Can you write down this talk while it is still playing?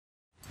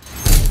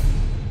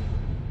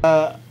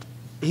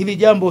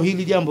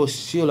Hili jambo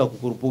sio la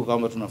kukurupuka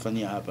kama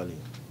tunafanyia hapa leo.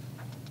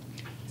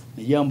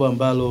 Ni jambo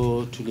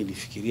ambalo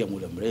tulilifikiria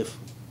muda mrefu.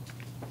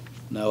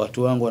 Na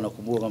watu wangu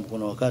wanakumbuka kwamba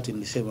kuna wakati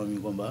nilisema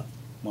mimi kwamba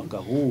mwaka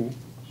huu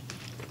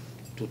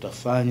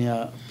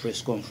tutafanya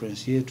press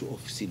conference yetu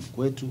ofisini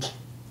kwetu,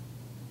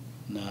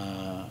 na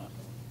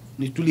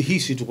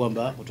tulihisi tu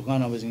kwamba kutokana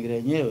na mazingira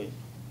yenyewe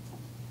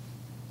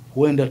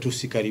huenda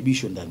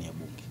tusikaribishwe ndani ya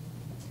bunge.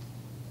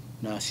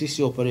 Na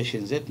sisi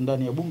operations zetu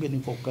ndani ya bunge ni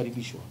kwa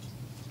kukaribishwa.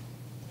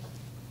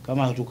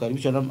 Kama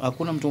hatukaribishwa,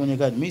 hakuna mtu mwenye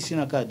kadi. Mimi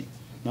sina kadi.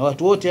 Na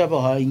watu wote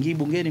hapa hawaingii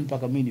bungeni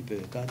mpaka mimi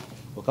nipewe kadi.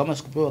 Kwa kama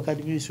sikupewa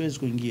kadi mimi siwezi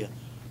kuingia.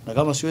 Na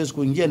kama siwezi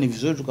kuingia, ni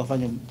vizuri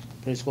tukafanya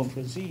press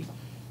conference hii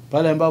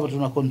pale ambapo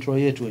tuna control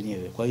yetu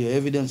wenyewe. Kwa hiyo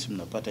evidence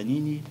mnapata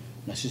nyinyi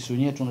na sisi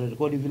wenyewe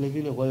tunarekodi vile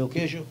vile. Kwa hiyo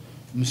kesho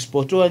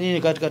msipotoa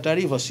nyinyi katika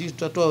taarifa, sisi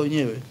tutatoa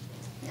wenyewe.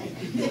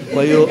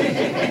 Kwa hiyo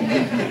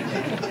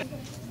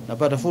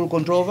napata full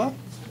control over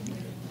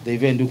the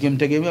event.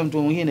 Ukimtegemea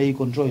mtu mwingine, hii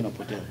control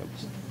inapotea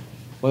kabisa.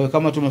 Kwa hiyo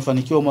kama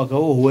tumefanikiwa mwaka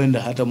huu,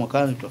 huenda hata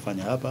mwakani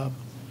tutafanya hapa.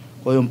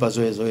 Kwa hiyo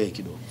mpazoezoe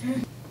kidogo.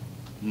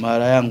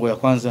 Mara yangu ya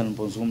kwanza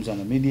nilipozungumza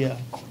na media,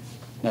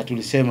 na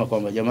tulisema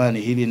kwamba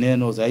jamani, hili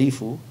neno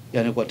dhaifu,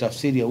 yani kwa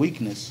tafsiri ya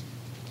weakness,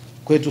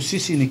 kwetu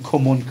sisi ni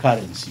common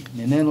currency.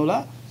 Ni neno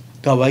la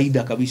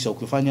kawaida kabisa.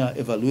 Ukifanya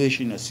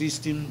evaluation ya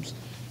systems,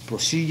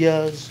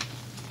 procedures,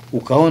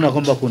 ukaona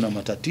kwamba kuna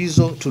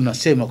matatizo,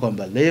 tunasema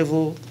kwamba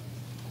level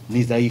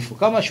ni dhaifu.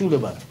 Kama shule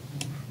bana.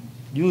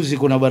 Juzi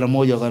kuna bwana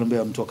mmoja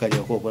akaniambia, mtu akali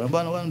yako kwa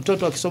bwana,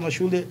 mtoto akisoma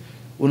shule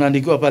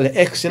unaandikiwa pale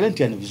excellent,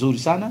 yani vizuri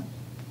sana,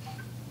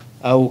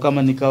 au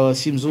kama nikawa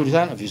si mzuri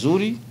sana,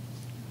 vizuri,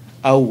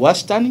 au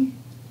wastani,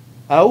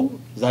 au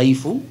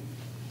dhaifu,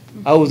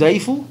 au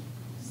dhaifu.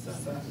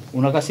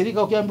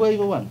 Unakasirika ukiambiwa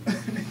hivyo bwana?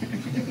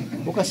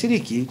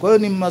 Ukasiriki. Kwa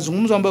hiyo ni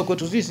mazungumzo ambayo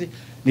kwetu sisi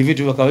ni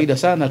vitu vya kawaida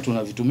sana,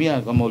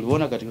 tunavitumia kama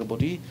uliona katika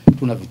ripoti hii,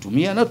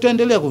 tunavitumia na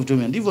tutaendelea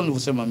kuvitumia. Ndivyo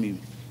nilivyosema mimi,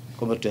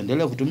 kwamba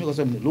tutaendelea kutumia kwa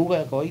sababu ni lugha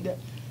ya kawaida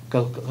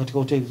katika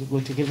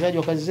utekelezaji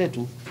wa kazi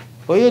zetu.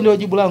 Kwa hiyo ndio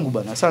jibu langu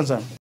bana. Asante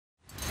sana.